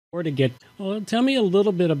Sort of get, well, tell me a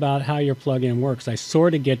little bit about how your plugin works. I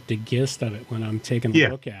sort of get the gist of it when I'm taking a Yeah,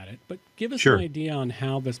 look at it, but give us an sure. idea on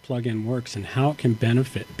how this plugin works and how it can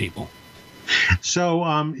benefit people. So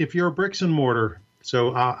if you're a bricks and mortar,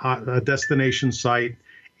 so a destination site,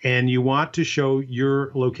 and you want to show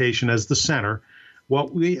your location as the center,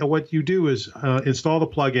 what you do is install the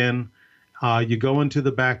plugin. You go into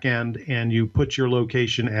the back end and you put your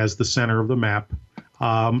location as the center of the map.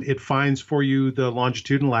 It finds for you the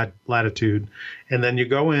longitude and latitude, and then you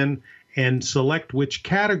go in and select which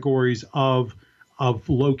categories of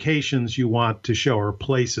locations you want to show or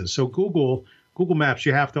places. So Google Maps,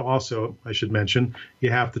 you have to also, I should mention, you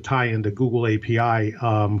have to tie into Google API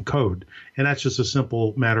code, and that's just a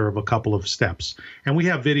simple matter of a couple of steps. And we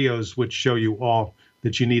have videos which show you all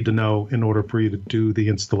that you need to know in order for you to do the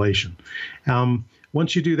installation.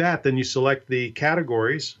 Once you do that, then you select the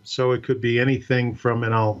categories. So it could be anything from,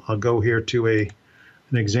 and I'll go here to an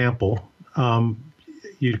example.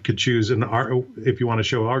 You could choose an art if you want to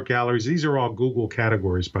show art galleries. These are all Google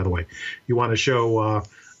categories, by the way. You want to show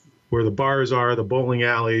where the bars are, the bowling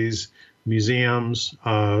alleys, museums,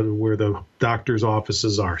 where the doctor's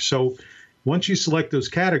offices are. So once you select those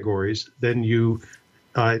categories, then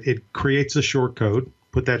it creates a short code.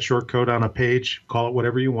 Put that short code on a page, call it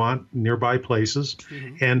whatever you want, nearby places,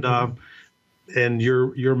 and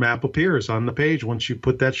your map appears on the page once you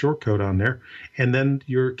put that short code on there. And then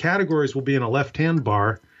your categories will be in a left-hand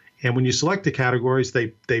bar, and when you select the categories,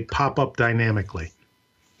 they pop up dynamically.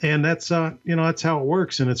 And that's that's how it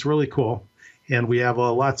works, and it's really cool. And we have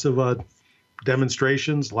lots of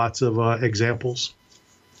demonstrations, lots of examples.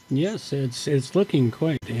 Yes, it's looking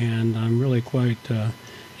quite, and I'm really quite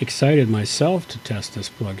excited myself to test this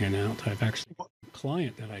plugin out. I've actually got a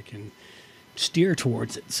client that I can steer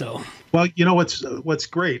towards it. So, well, what's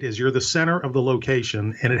great is you're the center of the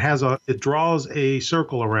location, and it draws a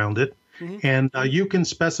circle around it, and you can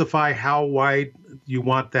specify how wide you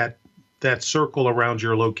want that circle around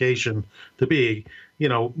your location to be.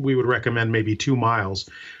 We would recommend maybe 2 miles.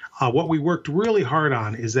 What we worked really hard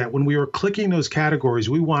on is that when we were clicking those categories,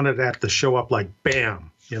 we wanted that to show up like bam,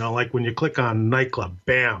 like when you click on nightclub,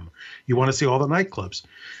 bam, you want to see all the nightclubs.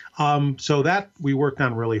 So that we worked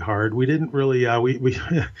on really hard. We didn't really,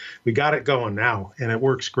 we got it going now, and it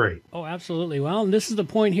works great. Oh, absolutely. Well, and this is the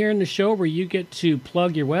point here in the show where you get to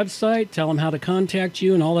plug your website, tell them how to contact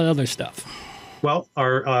you, and all that other stuff. Well,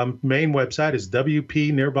 our main website is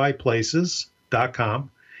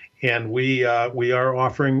wpnearbyplaces.com. And we are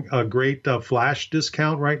offering a great flash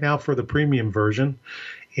discount right now for the premium version,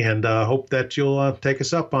 and hope that you'll take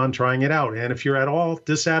us up on trying it out. And if you're at all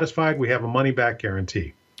dissatisfied, we have a money-back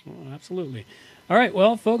guarantee. Oh, absolutely. All right,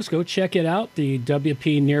 well, folks, go check it out, the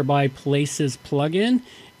WP Nearby Places plugin,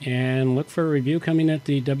 and look for a review coming at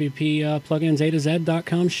the WP Plugins A to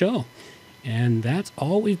Z.com show. And that's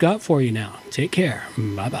all we've got for you now. Take care.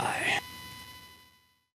 Bye-bye.